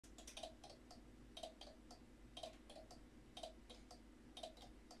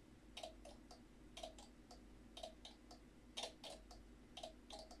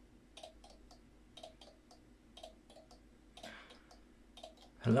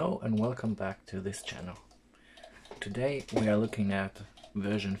Hello and welcome back to this channel. Today we are looking at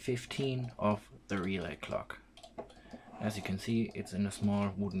version 15 of the relay clock. As you can see, it's in a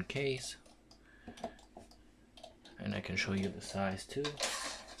small wooden case, and I can show you the size too.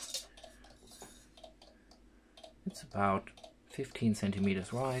 It's about 15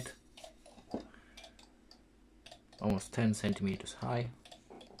 centimeters wide, almost 10 centimeters high,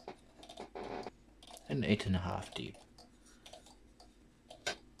 and 8.5 deep.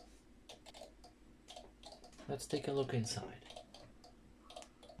 Let's take a look inside.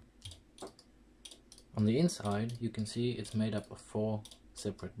 On the inside you can see it's made up of 4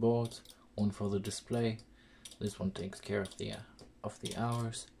 separate boards, one for the display, this one takes care of the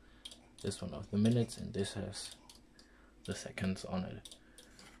hours, this one of the minutes, and this has the seconds on it.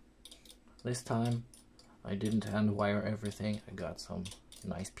 This time I didn't hand wire everything, I got some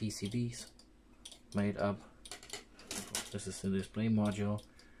nice PCBs made up. This is the display module,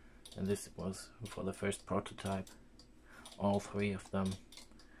 and this was for the first prototype. All 3 of them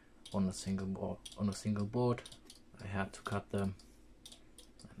on a single board. I had to cut them,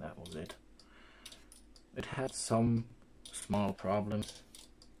 and that was it. It had some small problems,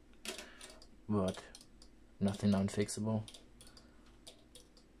 but nothing unfixable.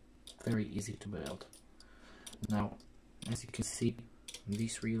 Very easy to build. Now, as you can see,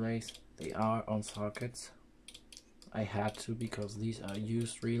 these relays, they are on sockets. I had to, because these are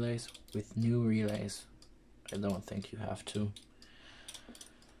used relays. With new relays, I don't think you have to.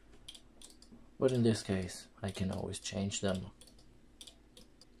 But in this case, I can always change them.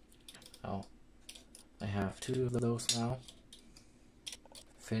 Now, I have 2 of those now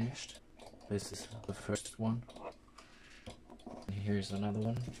finished. This is the first one. And here's another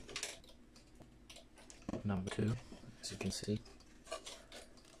one. Number 2, as you can see,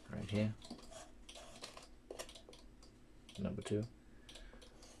 right here. Number 2.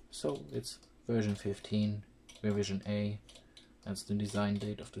 So it's version 15, revision A. That's the design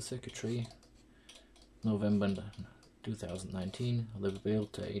date of the circuitry, November 2019, the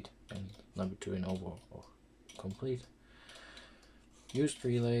build date, and number 2 in overall complete. Used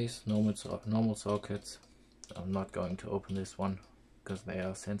relays, normal sockets. I'm not going to open this one because they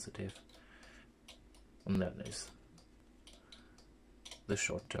are sensitive. And that is the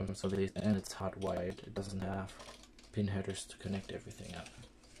short term, so and it's hardwired. It doesn't have pin headers to connect everything up.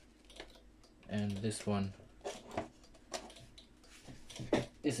 And this one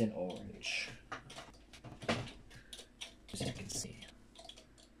is in orange, as you can see.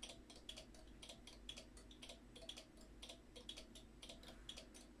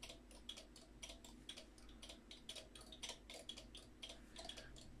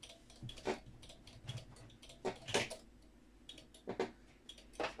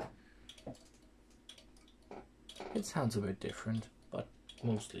 It sounds a bit different, but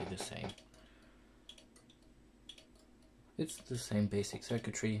mostly the same. It's the same basic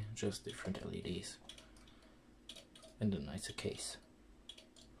circuitry, just different LEDs and a nicer case.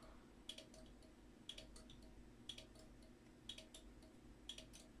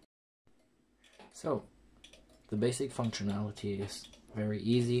 So, the basic functionality is very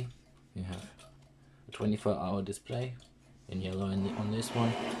easy. You have a 24-hour display in yellow on this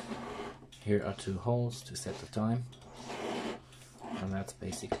one. Here are 2 holes to set the time, and that's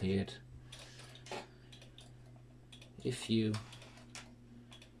basically it. If you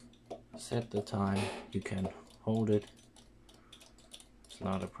set the time, you can hold it, it's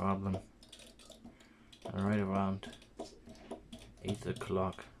not a problem. And right around 8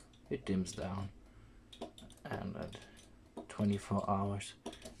 o'clock it dims down, and at 24 hours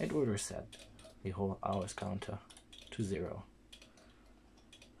it will reset the whole hours counter to 0.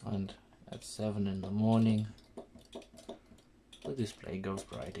 And at 7 in the morning the display goes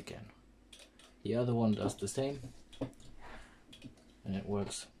bright again. The other one does the same, and it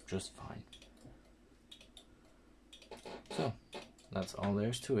works just fine. So that's all there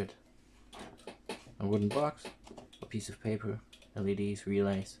is to it. A wooden box, a piece of paper, LEDs,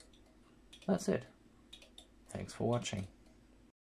 relays. That's it. Thanks for watching.